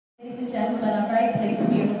gentlemen, I'm very pleased to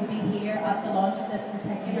be able to be here at the launch of this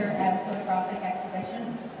particular photographic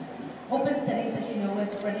exhibition. Open Cities, as you know,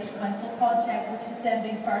 is a British Council project which has then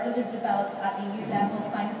been further developed at EU level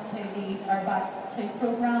thanks to the URBACT2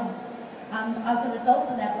 programme. And as a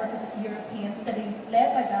result, a network of European cities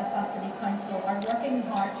led by Belfast City Council are working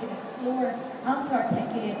hard to explore and to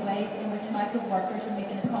articulate ways in which migrant workers are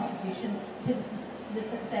making a contribution to the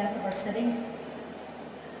success of our cities.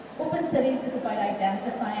 Open Cities is about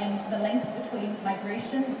identifying the links between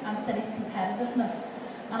migration and cities' competitiveness.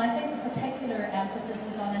 And I think a particular emphasis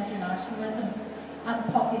is on internationalism and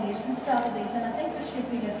population strategies. And I think we should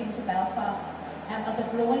be looking to Belfast as a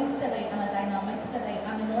growing city and a dynamic city.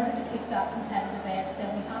 And in order to keep that competitive edge,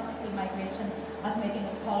 then we have to see migration as making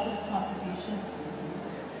a positive contribution.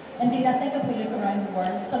 Indeed, I think if we look around the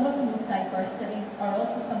world, some of the most diverse cities are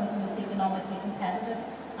also some of the most economically competitive,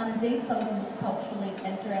 and indeed some of the most culturally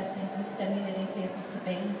interesting and stimulating places to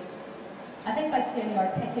be. I think by clearly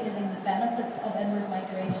articulating the benefits of inward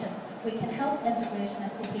migration, we can help integration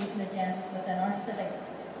and cohesion agendas within our city.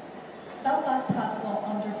 Belfast has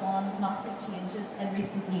undergone massive changes in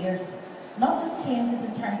recent years, not just changes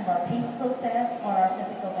in terms of our peace process or our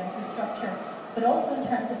physical infrastructure, but also in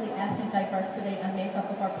terms of the ethnic diversity and makeup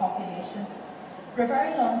of our population. For a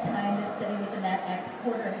very long time, this city was a net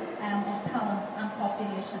exporter of talent and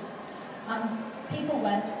population. And people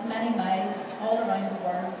went many miles all around the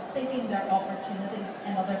world seeking their opportunities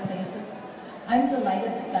in other places. I'm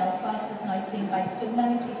delighted that Belfast is now seen by so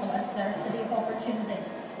many people as their city of opportunity,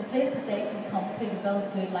 the place that they can come to build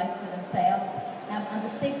a good life for themselves and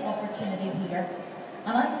to seek opportunity here.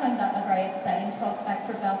 And I find that a very exciting prospect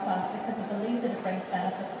for Belfast because I believe that it brings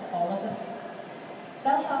benefits to all of us.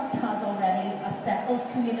 Belfast has already a settled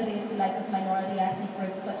community, if you like, of minority ethnic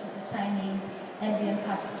groups such as the Chinese, Indian,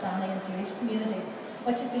 Pakistani and Jewish communities,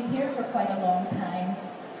 which have been here for quite a long time.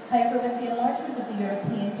 However, with the enlargement of the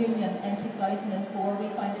European Union in 2004, we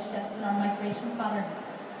found a shift in our migration patterns.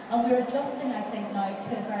 And we're adjusting, I think, now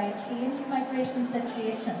to a very changed migration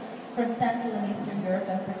situation from Central and Eastern Europe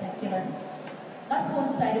in particular. That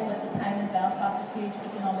coincided with the time in Belfast with huge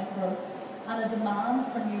economic growth and a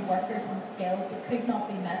demand for new workers and skills that could not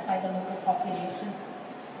be met by the local population.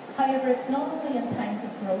 However, it's not only in times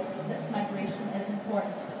of growth that migration is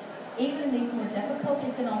important. Even in these more difficult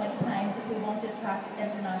economic times, if we want to attract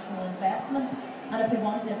international investment and if we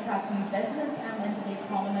want to attract new business into the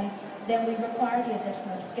economy, then we require the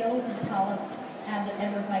additional skills and talents that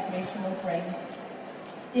inward migration will bring.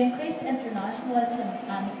 The increased internationalism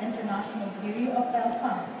and international view of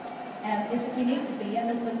Belfast is that we need to be an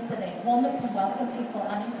open city, one that can welcome people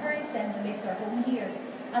and encourage them to make their home here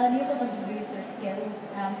and enable them to use their skills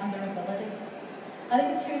and their abilities. I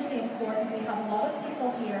think it's hugely important. We have a lot of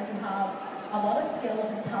people here who have a lot of skills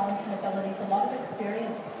and talents and abilities, a lot of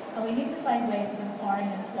experience, and we need to find ways of empowering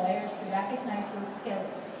employers to recognise those skills,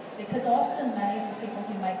 because often many of the people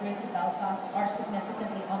who migrate to Belfast are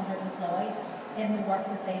significantly underemployed in the work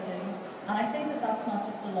that they do. And I think that that's not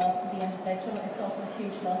just a loss to the individual, it's also a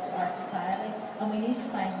huge loss to our society, and we need to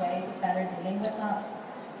find ways of better dealing with that.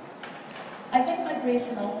 I think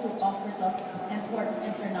migration also offers us important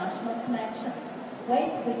international connections,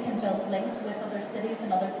 ways that we can build links with other cities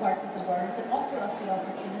in other parts of the world that offer us the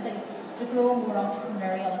opportunity to grow a more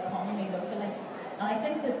entrepreneurial economy locally. And I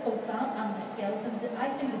think that both that and the skills, and I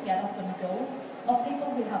think the get up and go of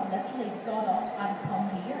people who have literally got up and come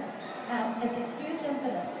here is a huge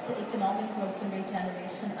impetus to economic growth and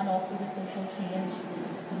regeneration and also the social change.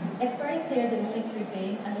 It's very clear that only through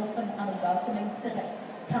being an open and a welcoming city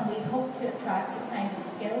can we hope to attract the kind of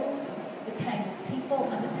skills, the kind of people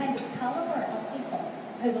and the kind of calibre of people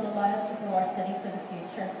who will allow us to grow our city for the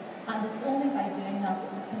future. And it's only by doing that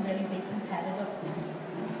that we can really be competitive.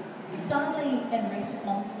 Sadly, in recent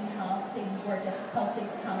months we have seen where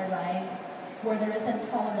difficulties can arise, where there is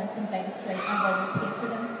intolerance and bigotry and where there's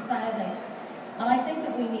hatred in society. And I think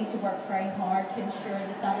that we need to work very hard to ensure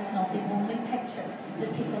that that is not the only picture that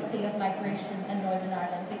people see of migration in Northern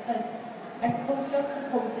Ireland, because I suppose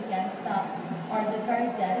juxtaposed against that are the very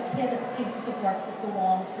dedicated pieces of work that go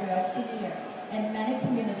on throughout the year in many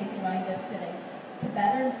communities around this city to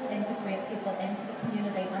better integrate people into the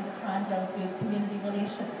community and to try and build good community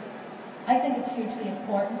relations. I think it's hugely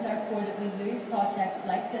important, therefore, that we use projects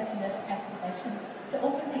like this and this exhibition to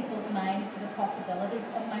open people's minds to the possibilities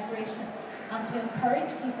of migration and to encourage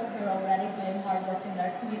people who are already doing hard work in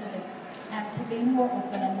their communities to be more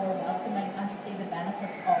open and more welcoming and to see the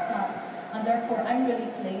benefits of that. And therefore, I'm really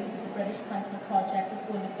pleased that the British Council project is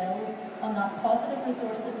going to build on that positive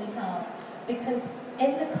resource that we have, because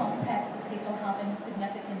in the context of people having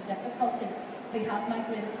significant difficulties who have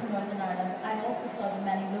migrated to Northern Ireland, I also saw the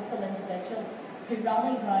many local individuals who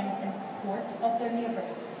rally round in support of their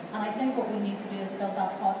neighbours. And I think what we need to do is build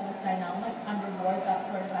that positive dynamic and reward that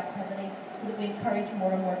sort of activity so that we encourage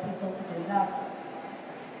more and more people to do that.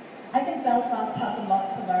 I think Belfast has a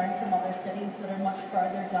lot to learn from other cities that are much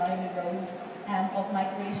further down the road of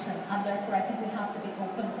migration, and therefore I think we have to be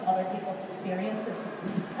open to other people's experiences.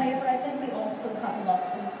 However, I think we also have a lot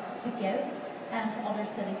to give to other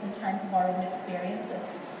cities in terms of our own experiences.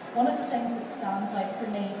 One of the things that stands out for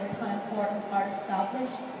me is how important our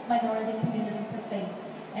established minority communities have been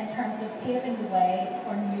in terms of paving the way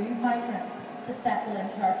for new migrants to settle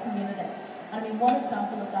into our community. I mean, one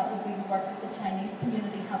example of that would be the work that the Chinese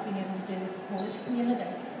community have been able to do with the Polish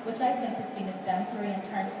community, which I think has been exemplary in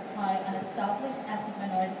terms of how an established ethnic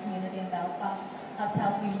minority community in Belfast has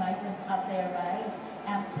helped new migrants as they arrive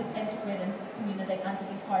to integrate into the community and to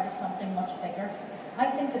be part of something much bigger.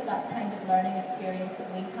 I think that that kind of learning experience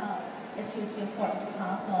that we have is hugely important to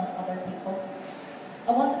pass on to other people.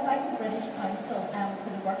 I want to thank the British Council for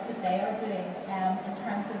the work that they are doing in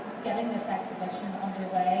terms of getting this exhibition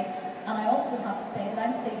underway. And I also have to say that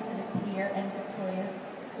I'm pleased that it's here in Victoria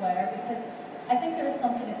Square, because I think there is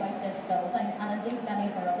something about this building, and indeed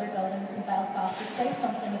many of our other buildings in Belfast, that say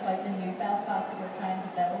something about the new Belfast that we're trying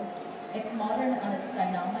to build. It's modern and it's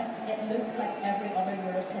dynamic. It looks like every other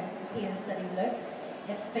European city looks.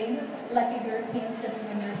 It feels like a European city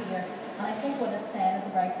when you're here. And I think what it says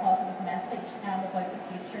is a very positive message about the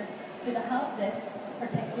future. So to have this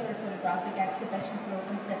particular sort of graphic exhibition for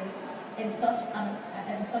open cities in such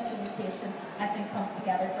a location, I think comes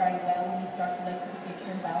together very well when you start to look to the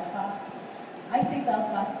future in Belfast. I see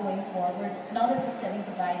Belfast going forward, not as a city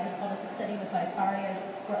divided, but as a city without barriers,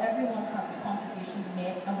 where everyone has a contribution to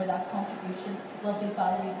make and where that contribution will be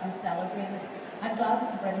valued and celebrated. I'm glad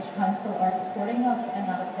that the British Council are supporting us in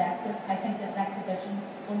that objective. I think this exhibition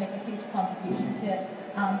will make a huge contribution to it,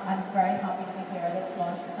 and I'm very happy to be here at its launch.